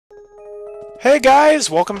Hey guys,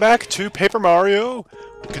 welcome back to Paper Mario.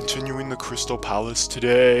 We're continuing the Crystal Palace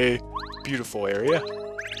today. Beautiful area.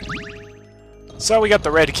 So we got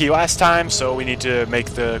the red key last time, so we need to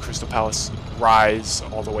make the Crystal Palace rise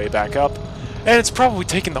all the way back up. And it's probably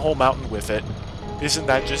taking the whole mountain with it. Isn't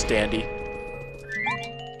that just dandy?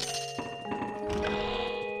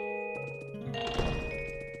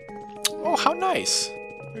 Oh, how nice.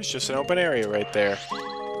 There's just an open area right there.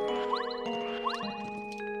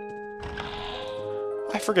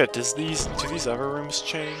 I forget, do these other rooms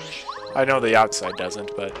change? I know the outside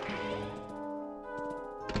doesn't, but...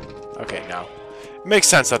 Okay, no. It makes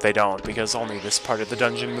sense that they don't, because only this part of the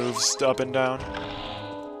dungeon moves up and down.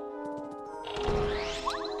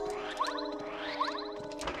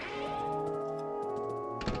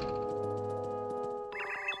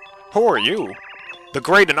 Who are you? The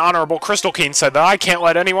great and honorable Crystal King said that I can't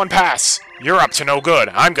let anyone pass. You're up to no good.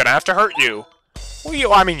 I'm gonna have to hurt you.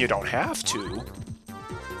 Well, I mean, you don't have to.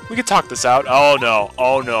 We can talk this out. Oh no,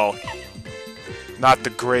 oh no. Not the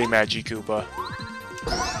gray Magikoopa.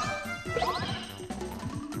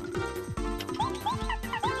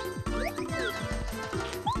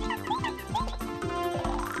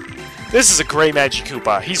 This is a gray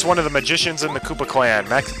Magikoopa. He's one of the magicians in the Koopa clan.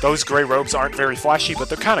 Those gray robes aren't very flashy, but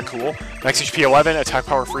they're kinda cool. Max HP 11, attack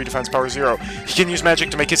power 3, defense power 0. He can use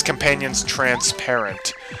magic to make his companions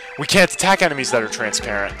transparent. We can't attack enemies that are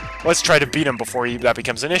transparent. Let's try to beat him before that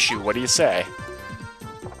becomes an issue. What do you say?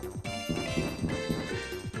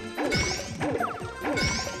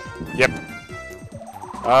 Yep.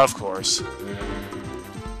 Of course.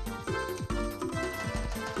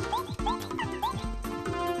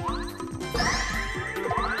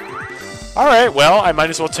 Alright, well, I might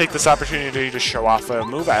as well take this opportunity to show off a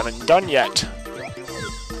move I haven't done yet.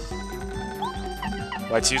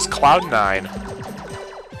 Let's use Cloud 9.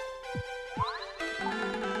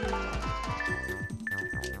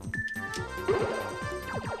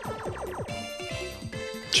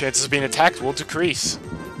 Chances of being attacked will decrease.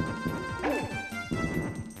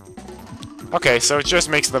 Okay, so it just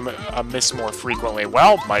makes them miss more frequently.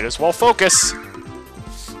 Well, might as well focus.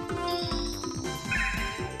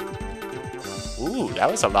 Ooh, that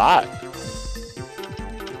was a lot.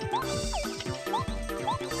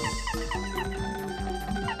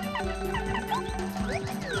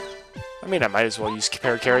 I mean, I might as well use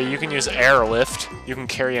Paracarry. You can use Airlift. You can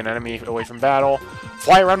carry an enemy away from battle.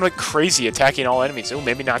 Fly around like crazy, attacking all enemies. Ooh,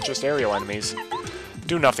 maybe not just aerial enemies.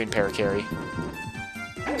 Do nothing, Paracarry.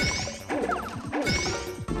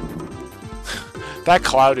 That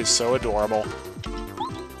cloud is so adorable.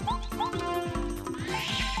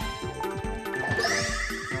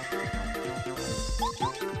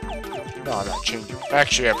 No, I'm not changing.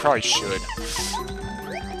 Actually, I probably should.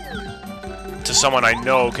 To someone I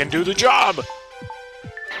know can do the job!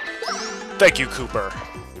 Thank you, Cooper.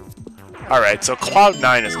 Alright, so Cloud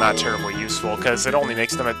 9 is not terribly useful, because it only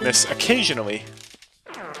makes them miss occasionally.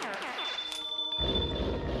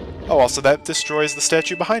 Oh, also that destroys the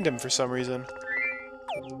statue behind him for some reason.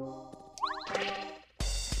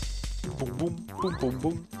 Boom, boom, boom, boom,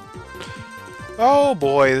 boom. Oh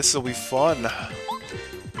boy, this will be fun. I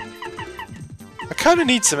kinda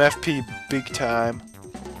need some FP big time.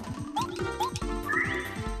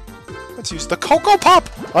 Let's use the Coco Pop!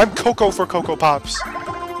 I'm Coco for Coco Pops.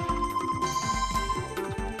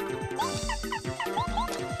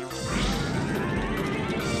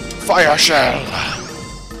 Fire Shell!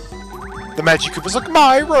 The Magikoopas look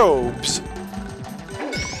my robes!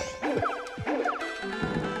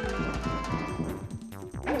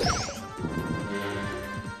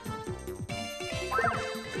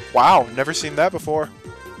 Wow, never seen that before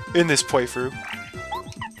in this playthrough.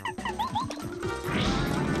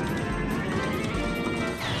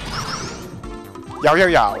 Yow yow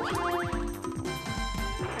yow!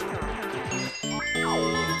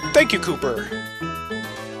 Thank you, Cooper!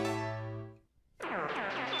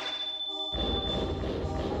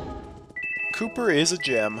 Cooper is a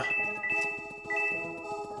gem.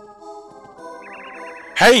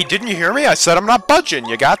 Hey, didn't you hear me? I said I'm not budging,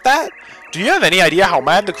 you got that? Do you have any idea how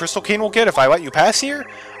mad the Crystal King will get if I let you pass here?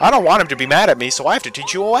 I don't want him to be mad at me, so I have to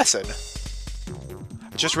teach you a lesson.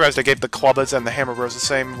 I just realized I gave the Clubbas and the Hammer Bros the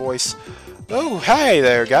same voice. Oh, hey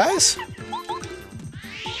there, guys!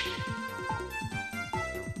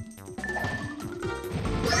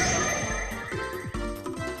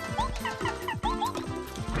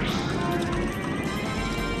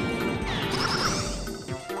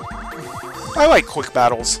 I like quick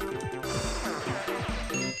battles.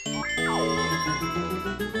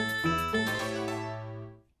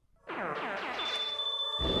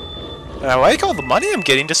 And I like all the money I'm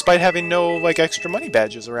getting despite having no, like, extra money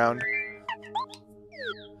badges around.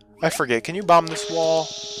 I forget, can you bomb this wall?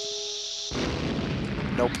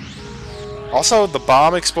 Nope. Also, the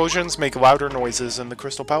bomb explosions make louder noises in the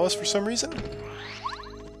Crystal Palace for some reason.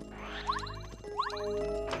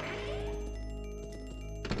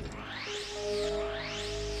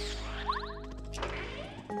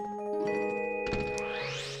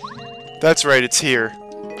 That's right, it's here.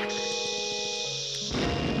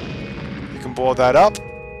 You can blow that up.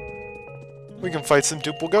 We can fight some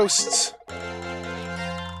duple ghosts.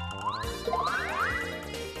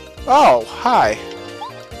 Oh, hi.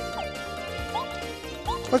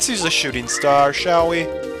 Let's use a shooting star, shall we?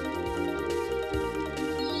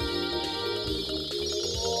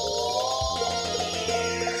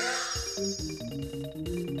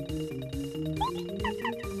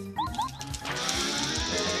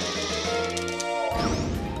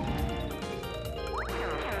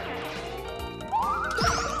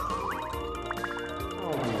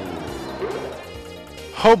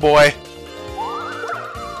 Oh boy.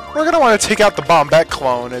 We're gonna want to take out the Bombette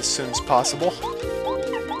clone as soon as possible.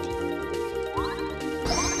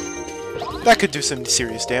 That could do some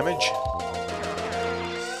serious damage.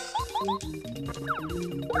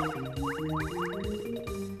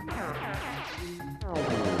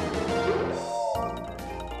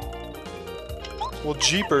 Well,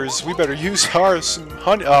 jeepers, we better use ours,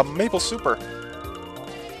 maple super.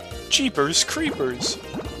 Jeepers creepers.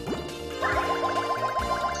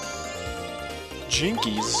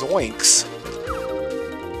 Jinky zoinks.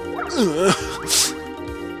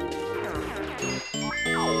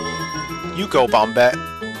 You go, Bombette.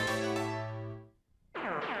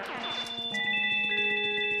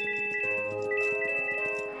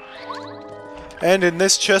 And in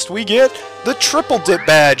this chest we get the Triple Dip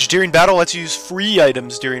badge. During battle lets you use free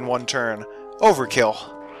items during one turn. Overkill.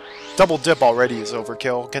 Double dip already is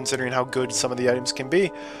overkill, considering how good some of the items can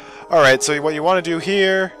be. Alright, so what you want to do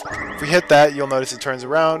here, if we hit that, you'll notice it turns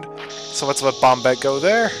around. So let's let Bombette go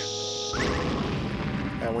there.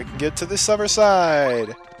 And we can get to this other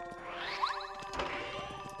side.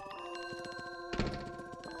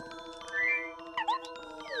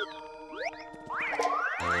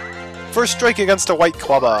 First strike against a white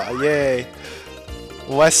Quabba, yay.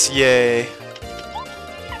 Less yay.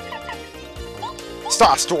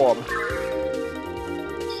 Starstorm!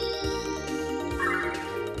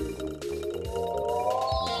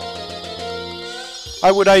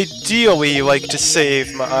 I would ideally like to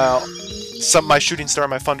save my Shooting Star and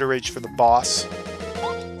my Thunder Rage for the boss.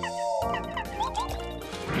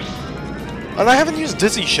 And I haven't used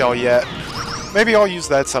Dizzy Shell yet. Maybe I'll use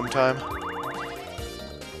that sometime.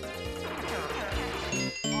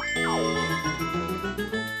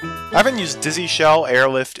 I haven't used Dizzy Shell,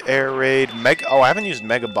 Airlift, Air Raid, I haven't used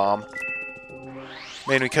Mega Bomb.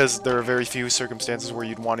 Mainly because there are very few circumstances where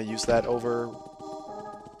you'd want to use that over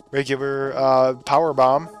regular Power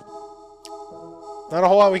Bomb. Not a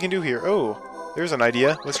whole lot we can do here. Oh, there's an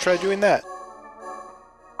idea. Let's try doing that.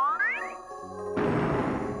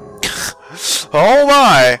 Oh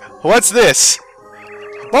my! What's this?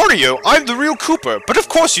 Mario, I'm the real Kooper, but of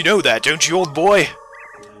course you know that, don't you, old boy?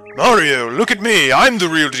 Mario, look at me, I'm the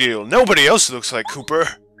real deal. Nobody else looks like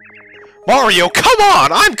Kooper. Mario, come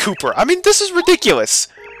on, I'm Kooper. I mean, this is ridiculous.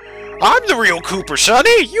 I'm the real Kooper,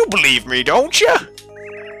 Sonny. You believe me, don't you?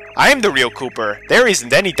 I'm the real Kooper. There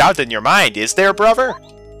isn't any doubt in your mind, is there, brother?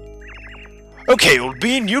 Okay, old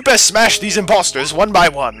bean, you best smash these imposters one by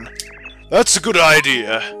one. That's a good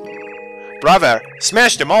idea. Brother,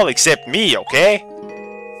 smash them all except me, okay?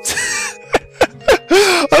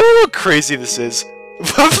 I don't know how crazy this is.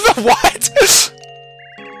 What?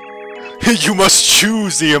 You must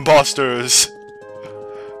choose the imposters.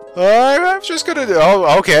 I'm just gonna do.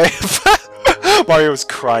 Oh, okay. Mario's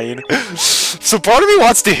crying. So part of me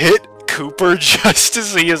wants to hit Kooper just to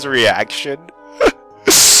see his reaction.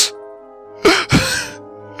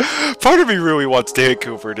 Part of me really wants to hit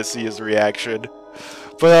Kooper to see his reaction.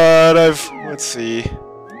 But let's see.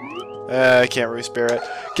 I can't really spare it.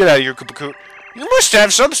 Get out of here, Koopa Koot. You must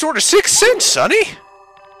have some sort of sixth sense, Sonny.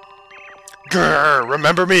 Grrr,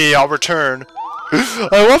 remember me, I'll return.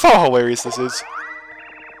 I love how hilarious this is.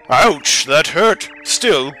 Ouch, that hurt.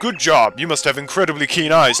 Still, good job. You must have incredibly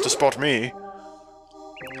keen eyes to spot me.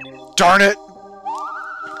 Darn it.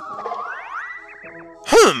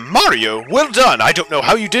 Mario, well done. I don't know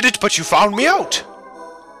how you did it, but you found me out.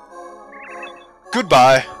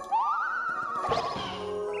 Goodbye.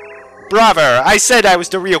 Brother, I said I was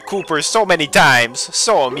the real Kooper so many times.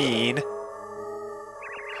 So mean.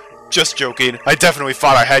 Just joking. I definitely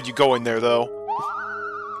thought I had you going there, though.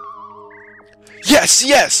 Yes,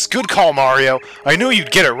 yes! Good call, Mario. I knew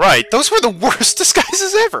you'd get it right. Those were the worst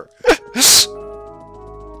disguises ever.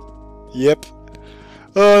 Yep.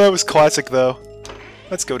 Oh, that was classic, though.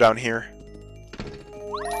 Let's go down here.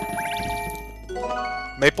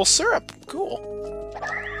 Maple syrup. Cool.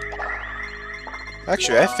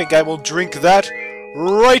 Actually, I think I will drink that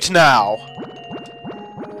right now.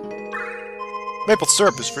 Maple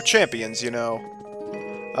syrup is for champions, you know.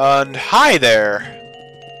 And hi there.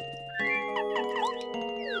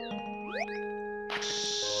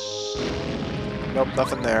 Nope,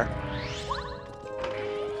 nothing there.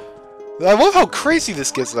 I love how crazy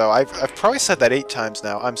this gets, though. I've probably said that 8 times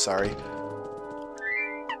now. I'm sorry.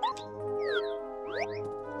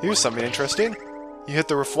 Here's something interesting. You hit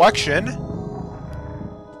the reflection,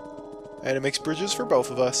 and it makes bridges for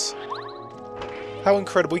both of us. How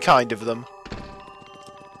incredibly kind of them.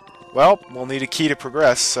 Well, we'll need a key to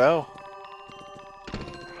progress, so...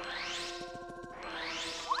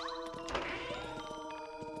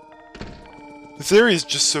 This area is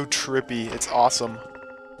just so trippy. It's awesome.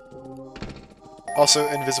 Also,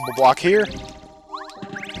 invisible block here.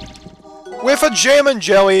 With a jam and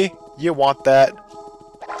jelly! You want that.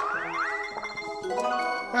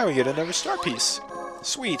 Now we get another star piece.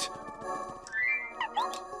 Sweet.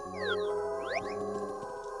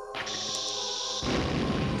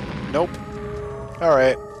 Nope.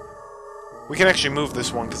 Alright. We can actually move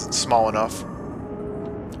this one because it's small enough.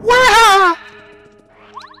 Wah!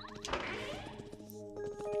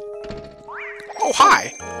 Oh,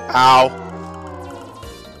 hi! Ow.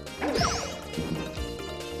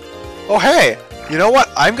 Oh, hey! You know what?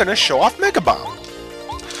 I'm gonna show off Mega Bomb.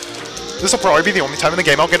 This'll probably be the only time in the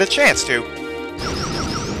game I'll get a chance to.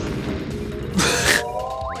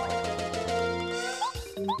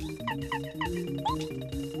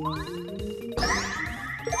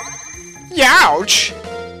 Youch!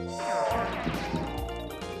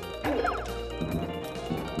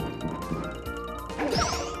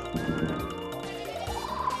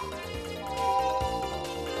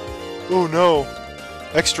 Oh no!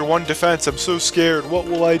 Extra 1 defense, I'm so scared, what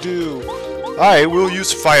will I do? I will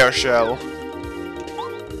use Fire Shell.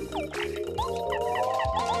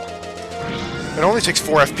 It only takes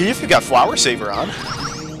 4 FP if you got Flower Saver on.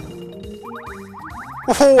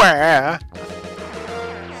 Wah!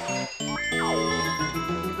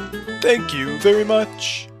 Thank you very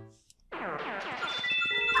much.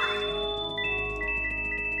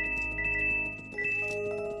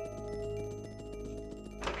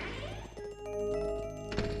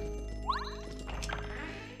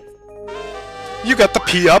 You got the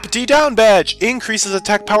P up, D down badge! Increases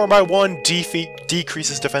attack power by 1,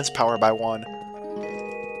 decreases defense power by 1.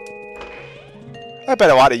 I bet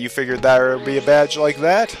a lot of you figured there would be a badge like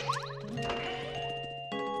that.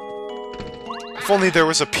 If only there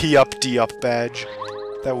was a P up, D up badge.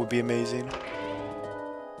 That would be amazing.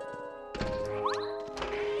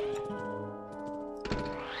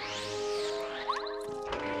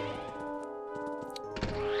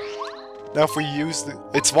 Now if we use the...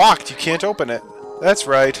 It's locked, you can't open it. That's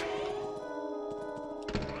right.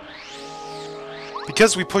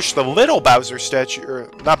 Because we pushed the little Bowser statue,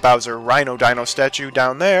 or not Bowser, Rhino Dino statue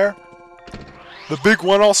down there, the big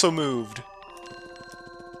one also moved.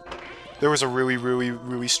 There was a really, really,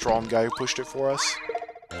 really strong guy who pushed it for us.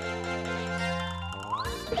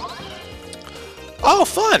 Oh,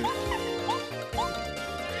 fun!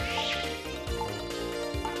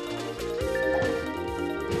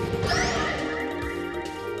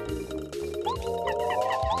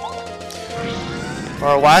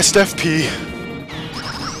 Our last FP.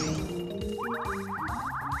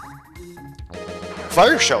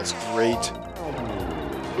 Fire Shell's great.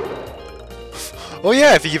 Oh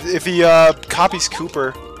yeah, if he copies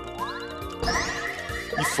Kooper,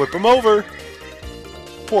 you flip him over.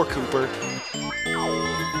 Poor Kooper.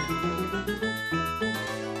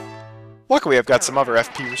 Luckily, I've got some other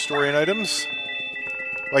FP restoring items,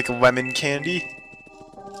 like lemon candy.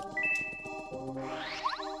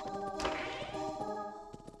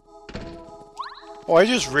 Oh, I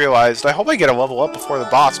just realized, I hope I get a level up before the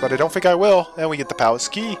boss, but I don't think I will. And we get the Palace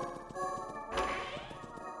Key.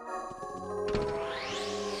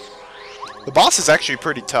 The boss is actually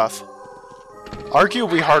pretty tough.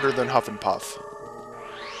 Arguably harder than Huff and Puff.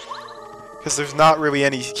 Because there's not really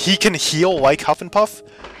any... He can heal like Huff and Puff,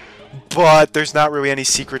 but there's not really any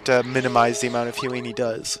secret to minimize the amount of healing he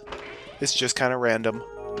does. It's just kind of random.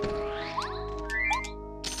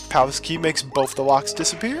 Palace Key makes both the locks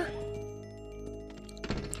disappear.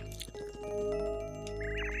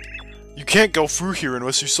 You can't go through here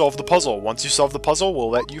unless you solve the puzzle. Once you solve the puzzle, we'll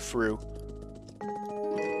let you through.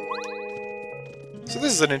 So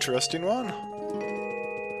this is an interesting one.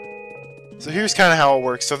 So here's kind of how it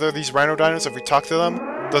works. So there are these Rhino Dinos. If we talk to them,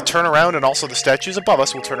 the turnaround and also the statues above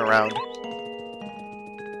us will turn around.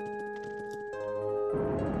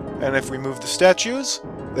 And if we move the statues,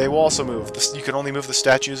 they will also move. You can only move the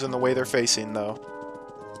statues in the way they're facing, though.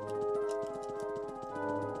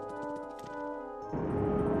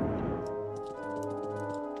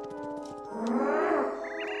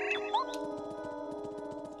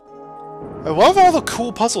 I love all the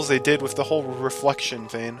cool puzzles they did with the whole reflection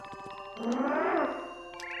thing.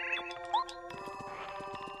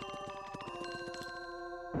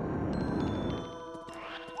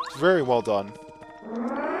 Very well done.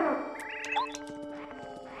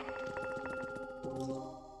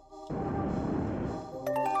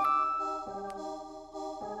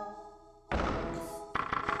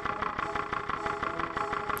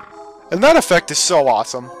 And that effect is so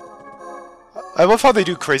awesome. I love how they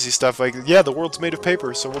do crazy stuff like, yeah, the world's made of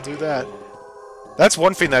paper, so we'll do that. That's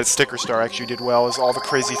one thing that Sticker Star actually did well, is all the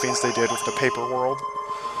crazy things they did with the paper world.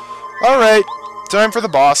 Alright, time for the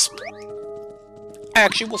boss.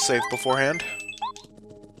 Actually, we'll save beforehand.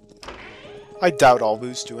 I doubt I'll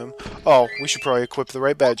lose to him. Oh, we should probably equip the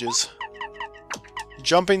right badges.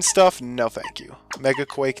 Jumping stuff? No thank you. Mega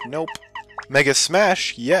Quake? Nope. Mega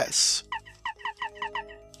Smash? Yes.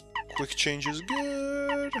 Quick change is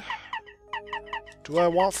good. Do I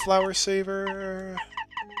want Flower Saver?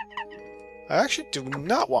 I actually do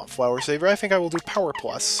not want Flower Saver. I think I will do Power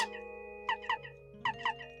Plus.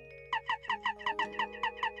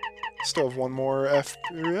 Still have one more yeah,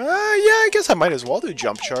 I guess I might as well do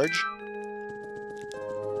Jump Charge.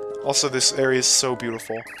 Also, this area is so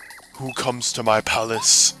beautiful. Who comes to my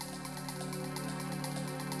palace?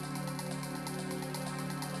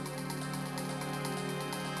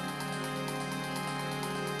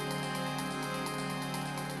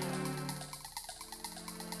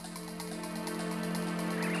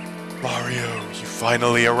 Mario, you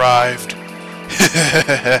finally arrived.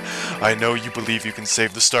 I know you believe you can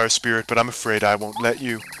save the Star Spirit, but I'm afraid I won't let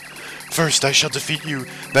you. First, I shall defeat you,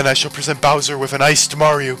 then I shall present Bowser with an iced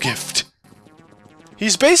Mario gift.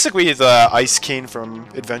 He's basically the Ice King from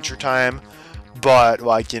Adventure Time, but,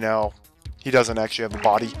 like, you know, he doesn't actually have a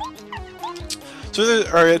body. So,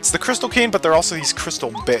 it's the Crystal King, but there are also these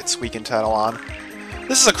crystal bits we can tattle on.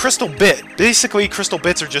 This is a crystal bit. Basically, crystal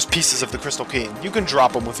bits are just pieces of the Crystal King. You can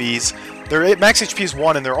drop them with ease. Their max HP is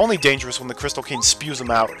 1, and they're only dangerous when the Crystal King spews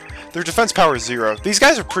them out. Their defense power is 0. These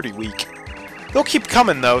guys are pretty weak. They'll keep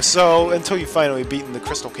coming, though, so until you finally beaten the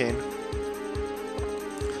Crystal King.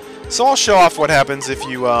 So I'll show off what happens if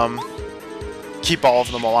you keep all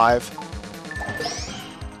of them alive.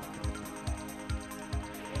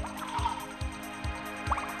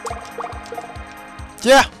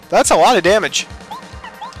 Yeah, that's a lot of damage.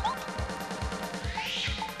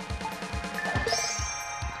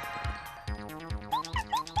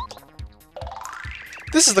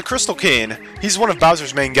 This is the Crystal King. He's one of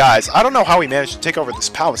Bowser's main guys. I don't know how he managed to take over this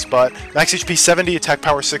palace, but max HP 70, attack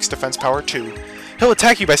power 6, defense power 2. He'll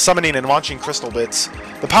attack you by summoning and launching crystal bits.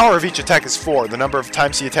 The power of each attack is 4. The number of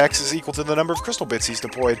times he attacks is equal to the number of crystal bits he's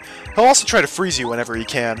deployed. He'll also try to freeze you whenever he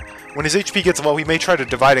can. When his HP gets low, he may try to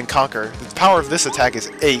divide and conquer. The power of this attack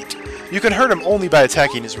is 8. You can hurt him only by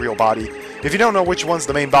attacking his real body. If you don't know which one's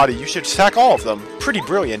the main body, you should attack all of them. Pretty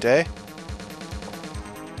brilliant, eh?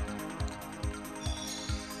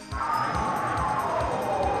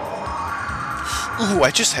 Ooh,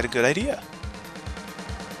 I just had a good idea.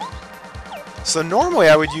 So normally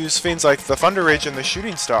I would use things like the Thunder Rage and the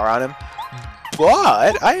Shooting Star on him,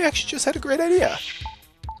 but I actually just had a great idea.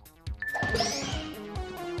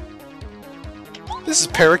 This is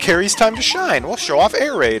Parakarry's time to shine. We'll show off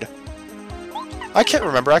Air Raid. I can't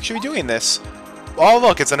remember actually doing this. Oh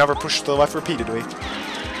look, it's another push to the left repeatedly.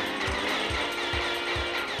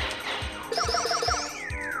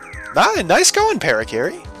 Ah, nice going,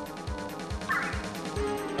 Parakarry.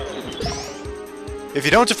 If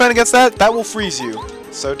you don't defend against that, that will freeze you.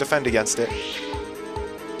 So defend against it.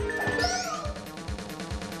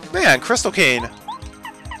 Man, Crystal King.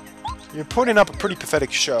 You're putting up a pretty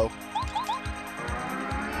pathetic show.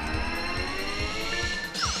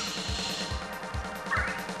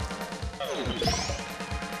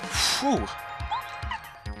 Whew.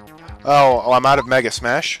 Oh, I'm out of Mega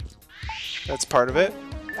Smash. That's part of it.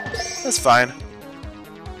 That's fine.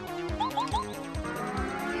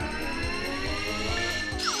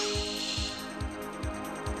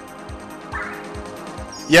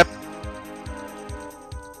 Yep.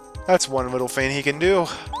 That's one little thing he can do.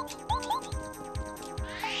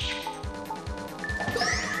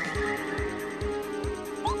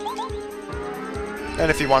 And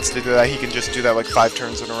if he wants to do that, he can just do that like 5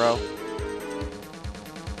 turns in a row.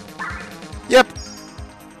 Yep.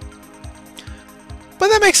 But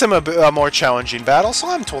that makes makes him a more challenging battle, so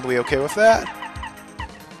I'm totally okay with that.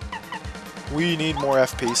 We need more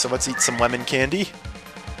FP, so let's eat some lemon candy.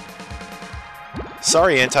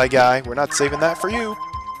 Sorry, anti-guy, we're not saving that for you.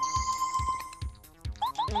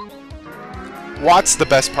 Watt's the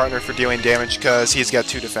best partner for dealing damage because he's got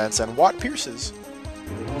 2 defense, and Watt pierces.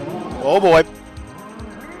 Oh boy.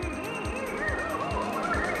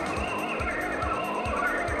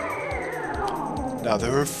 Now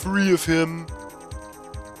they're free of him.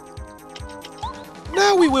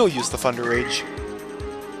 Now we will use the Thunder Rage.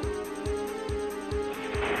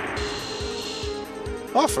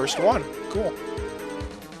 Oh, first one. Cool.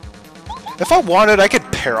 If I wanted, I could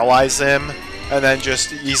paralyze him and then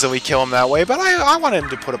just easily kill him that way, but I want him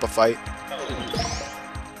to put up a fight.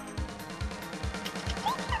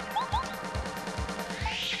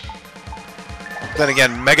 Then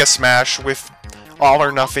again, Mega Smash with All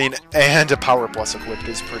or Nothing and a Power Plus equipped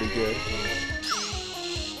is pretty good.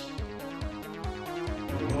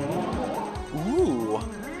 Ooh.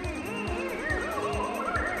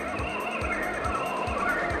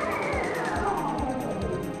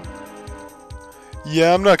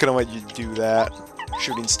 Yeah, I'm not gonna let you do that.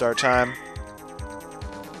 Shooting star time.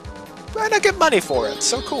 And I get money for it,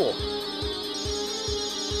 so cool.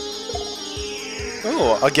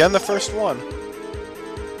 Ooh, again the first one.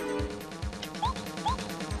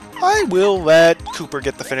 I will let Cooper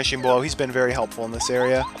get the finishing blow. He's been very helpful in this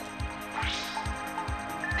area.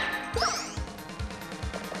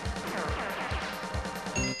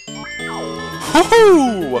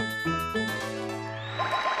 Woohoo!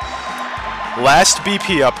 Last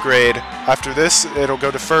BP upgrade. After this, it'll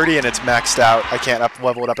go to 30 and it's maxed out. I can't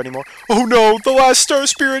level it up anymore. Oh no, the last Star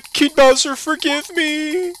Spirit! King Bowser, forgive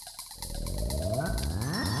me!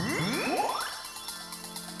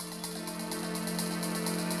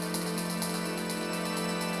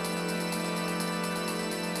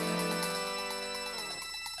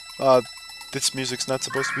 This music's not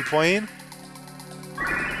supposed to be playing?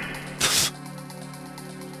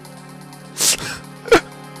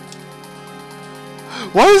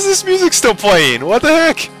 Why is this music still playing? What the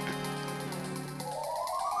heck?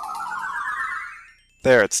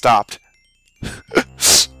 There, it stopped.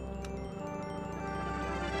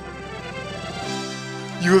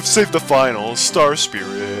 You have saved the final Star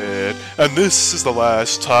Spirit, and this is the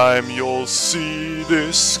last time you'll see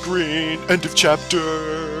this screen. End of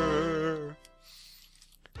chapter.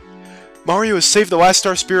 Mario has saved the last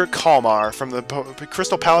Star Spirit, Kalmar, from the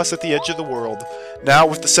Crystal Palace at the edge of the world. Now,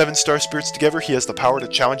 with the 7 Star Spirits together, he has the power to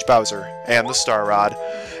challenge Bowser and the Star Rod.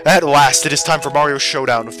 At last, it is time for Mario's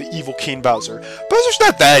showdown with the evil King Bowser. Bowser's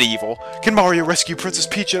not that evil. Can Mario rescue Princess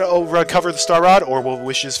Peach and recover the Star Rod, or will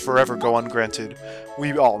wishes forever go ungranted?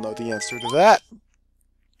 We all know the answer to that.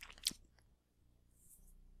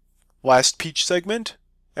 Last Peach segment,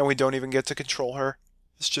 and we don't even get to control her.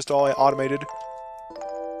 It's just all automated.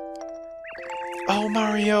 Oh,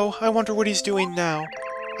 Mario, I wonder what he's doing now.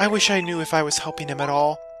 I wish I knew if I was helping him at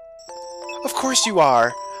all. Of course you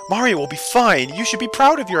are. Mario will be fine. You should be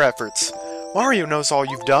proud of your efforts. Mario knows all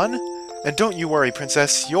you've done. And don't you worry,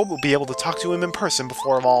 Princess. You'll be able to talk to him in person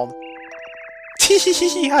before long.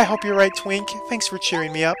 Teehee, I hope you're right, Twink. Thanks for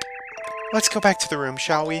cheering me up. Let's go back to the room,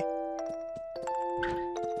 shall we?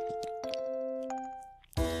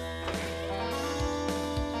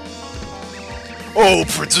 Oh,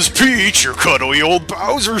 Princess Peach, your cuddly old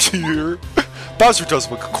Bowser's here! Bowser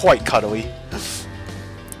does look quite cuddly.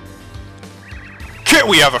 Can't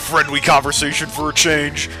we have a friendly conversation for a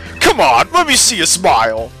change? Come on, let me see a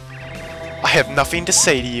smile! I have nothing to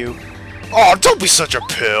say to you. Aw, don't be such a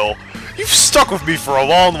pill! You've stuck with me for a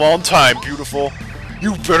long, long time, beautiful.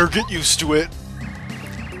 You better get used to it.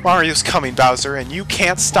 Mario's coming, Bowser, and you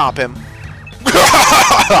can't stop him.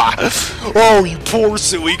 Oh, you poor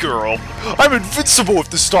silly girl. I'm invincible with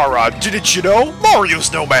the Star Rod, didn't you know?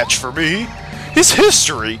 Mario's no match for me. His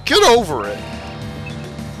history, get over it.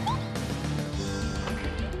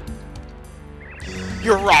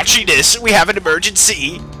 Your raunchiness, we have an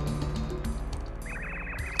emergency.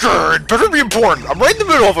 Good, better be important. I'm right in the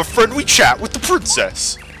middle of a friendly chat with the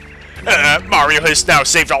princess. Mario has now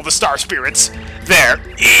saved all the Star Spirits. There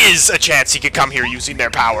is a chance he could come here using their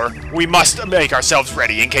power. We must make ourselves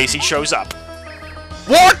ready in case he shows up.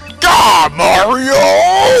 What? God,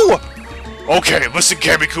 Mario! Okay, listen,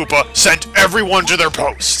 Kammy Koopa. Send everyone to their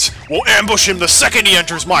posts. We'll ambush him the second he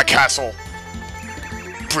enters my castle.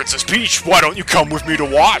 Princess Peach, why don't you come with me to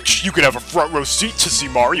watch? You can have a front row seat to see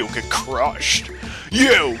Mario get crushed.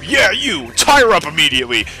 You! Yeah, you! Tie her up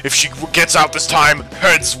immediately! If she gets out this time,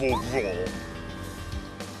 heads will roll.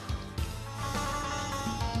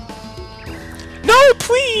 No,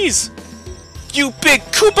 please! You big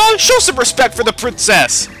Koopa! Show some respect for the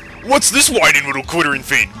princess! What's this whining little glittering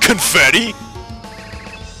thing? Confetti?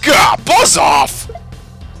 Gah! Buzz off!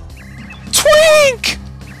 Twink!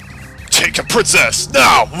 Take a princess!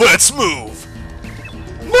 Now, let's move!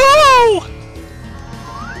 No!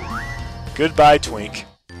 Goodbye, Twink.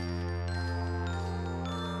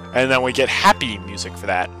 And then we get happy music for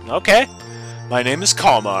that. Okay. My name is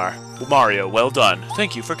Kalmar. Mario, well done.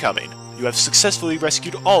 Thank you for coming. You have successfully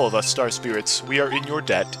rescued all of us Star Spirits. We are in your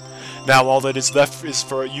debt. Now all that is left is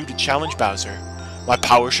for you to challenge Bowser. My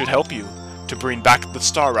power should help you to bring back the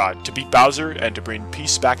Star Rod, to beat Bowser, and to bring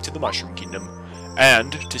peace back to the Mushroom Kingdom.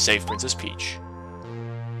 And to save Princess Peach.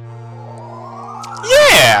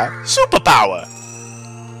 Yeah! Superpower!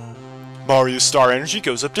 Mario's star energy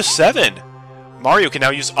goes up to 7. Mario can now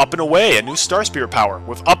use Up and Away, a new Star Spirit power.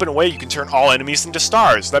 With Up and Away, you can turn all enemies into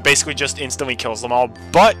stars. That basically just instantly kills them all,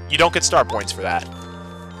 but you don't get star points for that.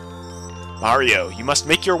 Mario, you must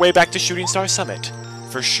make your way back to Shooting Star Summit.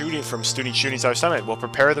 From Shooting Star Summit, we'll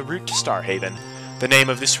prepare the route to Star Haven. The name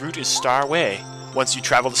of this route is Star Way. Once you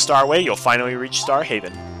travel the Star Way, you'll finally reach Star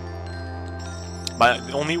Haven. My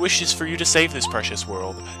only wish is for you to save this precious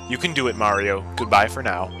world. You can do it, Mario. Goodbye for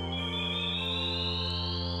now.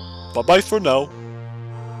 Bye-bye for now.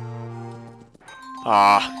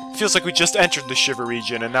 Ah, feels like we just entered the Shiver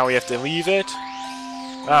region and now we have to leave it.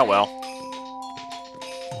 Ah, well.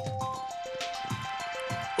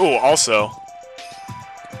 Ooh, also.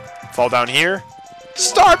 Fall down here.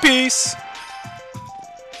 Star Piece!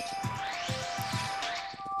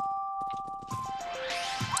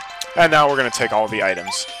 And now we're gonna take all the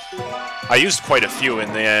items. I used quite a few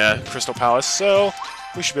in the Crystal Palace, so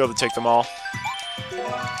we should be able to take them all.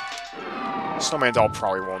 Snowman Doll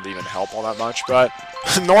probably won't even help all that much, but...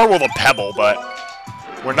 nor will the Pebble, but...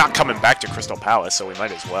 we're not coming back to Crystal Palace, so we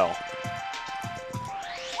might as well.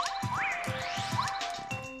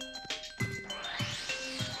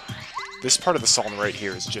 This part of the song right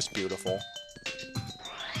here is just beautiful.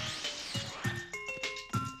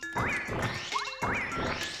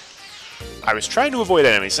 I was trying to avoid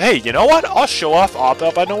enemies. Hey, you know what? I'll show off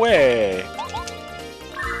Up and Away.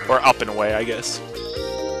 Or Up and Away, I guess.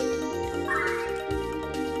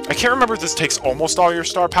 I can't remember if this takes almost all your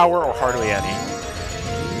star power or hardly any.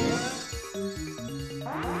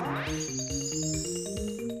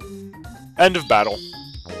 End of battle.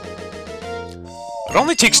 It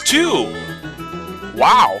only takes 2!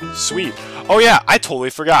 Wow, sweet. Oh yeah, I totally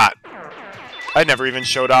forgot. I never even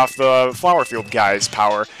showed off the Flower Field guy's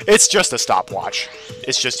power. It's just a stopwatch.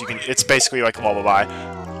 It's just it's basically like a lullaby.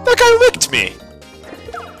 That guy licked me!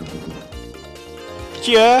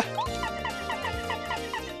 Yeah.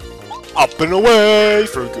 Up and away,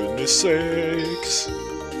 for goodness sakes.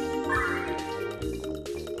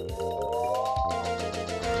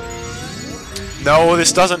 No,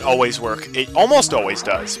 this doesn't always work. It almost always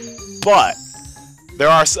does, but there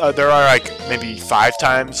are like maybe 5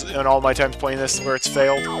 times in all my times playing this where it's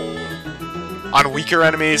failed. On weaker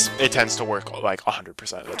enemies, it tends to work like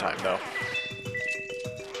 100% of the time, though.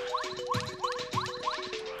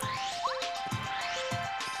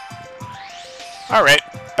 All right,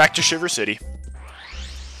 back to Shiver City.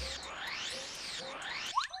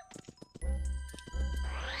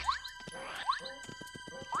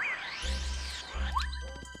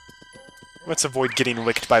 Let's avoid getting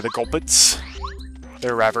licked by the Gulpits.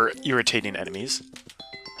 They're rather irritating enemies.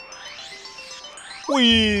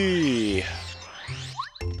 Whee!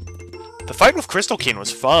 The fight with Crystal King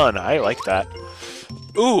was fun. I like that.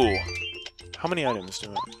 Ooh! How many items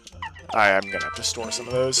do I... I'm gonna have to store some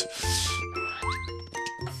of those.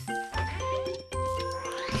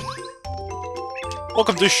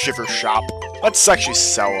 Welcome to Shiver Shop. Let's actually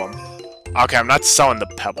sell them. Okay, I'm not selling the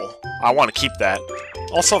Pebble. I want to keep that.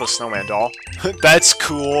 I'll sell the Snowman Doll. That's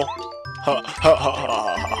cool.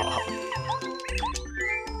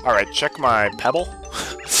 Alright, check my Pebble.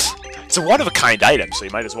 It's a one-of-a-kind item, so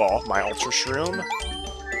you might as well. My Ultra Shroom.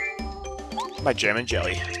 My Jam and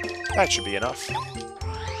Jelly. That should be enough.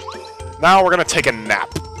 Now we're gonna take a nap.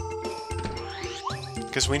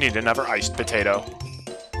 Because we need another iced potato.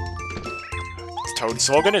 Toad's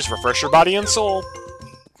slogan is refresh your body and soul.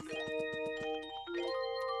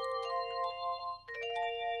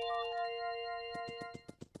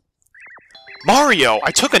 Mario!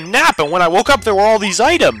 I took a nap and when I woke up there were all these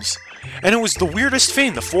items! And it was the weirdest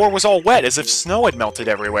thing, the floor was all wet as if snow had melted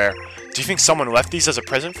everywhere. Do you think someone left these as a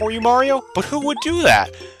present for you, Mario? But who would do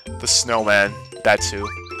that? The snowman, that's who.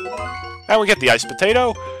 And we get the iced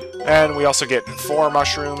potato, and we also get 4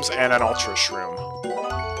 mushrooms and an Ultra Shroom.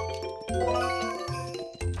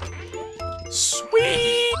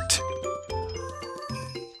 Sweet!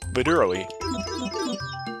 Literally.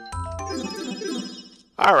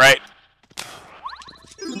 Alright.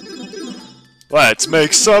 Let's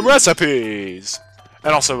make some recipes!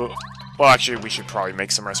 And also, well, actually, we should probably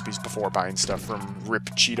make some recipes before buying stuff from Rip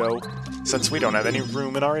Cheeto, since we don't have any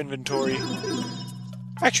room in our inventory.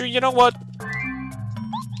 Actually, you know what?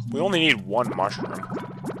 We only need one mushroom.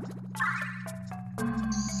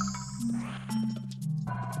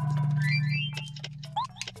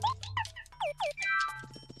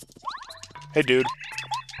 Hey, dude.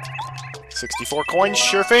 64 coins,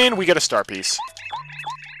 sure thing, we get a star piece.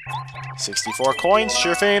 64 coins,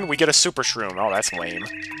 sure thing, we get a super shroom. Oh, that's lame.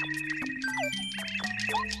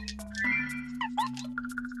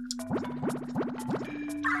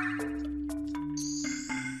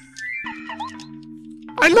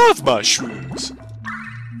 I love mushrooms!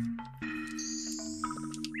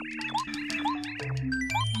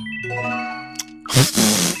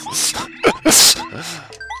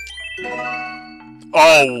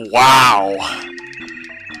 Oh, wow!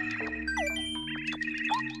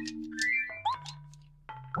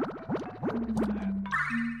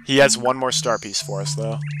 He has one more star piece for us,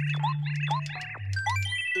 though.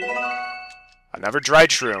 Another dried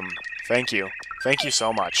shroom. Thank you. Thank you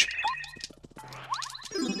so much.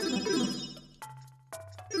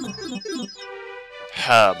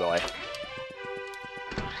 Oh, boy.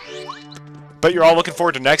 Bet you're all looking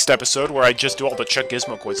forward to next episode, where I just do all the Chuck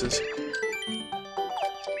Gizmo quizzes.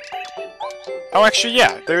 Oh, actually,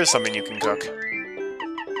 yeah, there is something you can cook.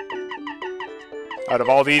 Out of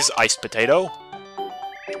all these, iced potato.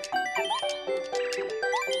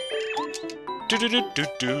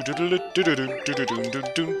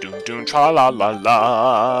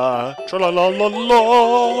 Tra-la-la-la,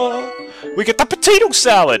 tra-la-la-la-la. We get the potato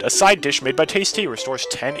salad! A side dish made by Tasty restores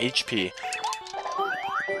 10 HP.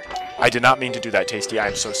 I did not mean to do that, Tasty. I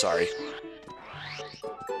am so sorry.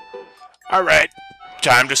 Alright.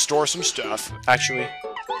 Time to store some stuff. Actually,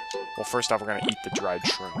 well, first off, we're gonna eat the dried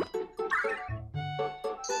shroom.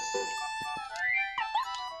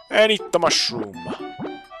 And eat the mushroom.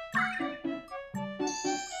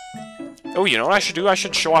 Oh, you know what I should do? I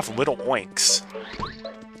should show off Little Oinks.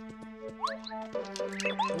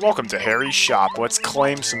 Welcome to Harry's shop. Let's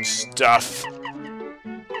claim some stuff.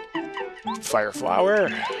 Fire flower.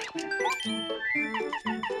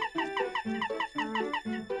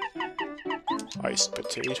 Iced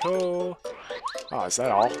potato. Oh, is that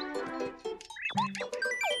all?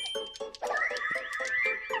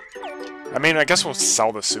 I mean, I guess we'll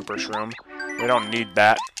sell the super shroom. We don't need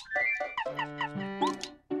that.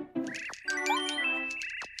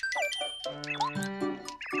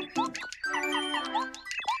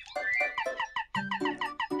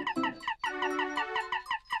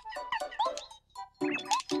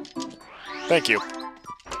 Thank you.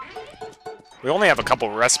 We only have a couple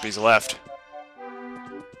recipes left.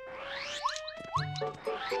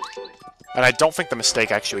 And I don't think the mistake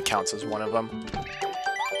actually counts as one of them.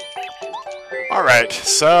 Alright,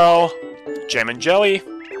 so... jam and jelly.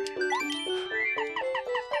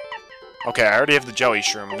 Okay, I already have the jelly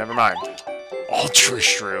shroom, never mind. Ultra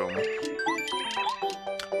shroom.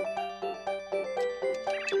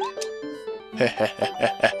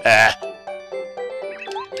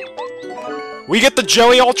 We get the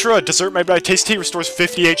Jelly Ultra! Dessert made by Tasty restores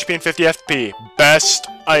 50 HP and 50 FP. Best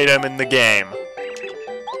item in the game.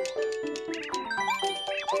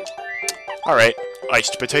 Alright,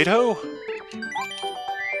 iced potato.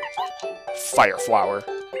 Fire flower.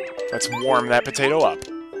 Let's warm that potato up.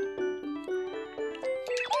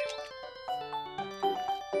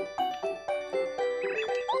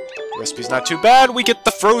 Recipe's not too bad. We get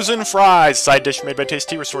the frozen fries. Side dish made by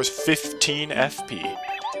Tasty restores 15 FP.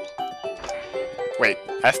 Wait,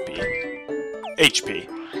 FP? HP.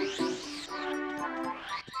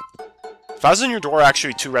 If I was in your door,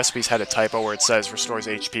 actually, two recipes had a typo where it says restores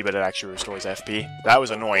HP, but it actually restores FP. That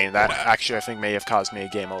was annoying. That actually, I think, may have caused me a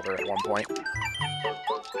game over at one point.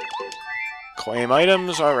 Claim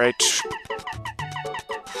items, alright.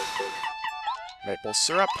 Maple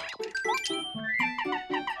syrup.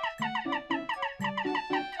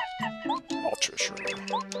 Ultra shroom.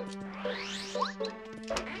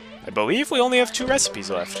 I believe we only have 2 recipes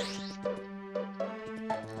left.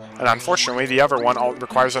 And unfortunately, the other one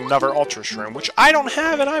requires another Ultra Shroom, which I don't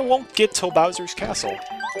have and I won't get till Bowser's Castle.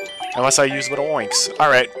 Unless I use Little Oinks.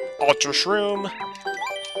 Alright, Ultra Shroom.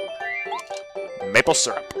 Maple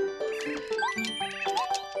syrup.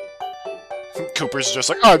 Cooper's just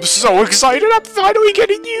like, I'm so excited, I'm finally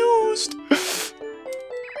getting used!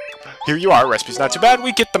 Here you are, recipe's not too bad.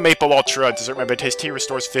 We get the Maple Ultra. Dessert made by Tasty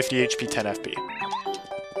restores 50 HP, 10 FP.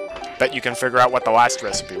 Bet you can figure out what the last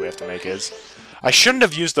recipe we have to make is. I shouldn't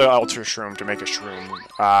have used the Ultra Shroom to make a shroom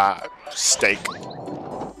steak.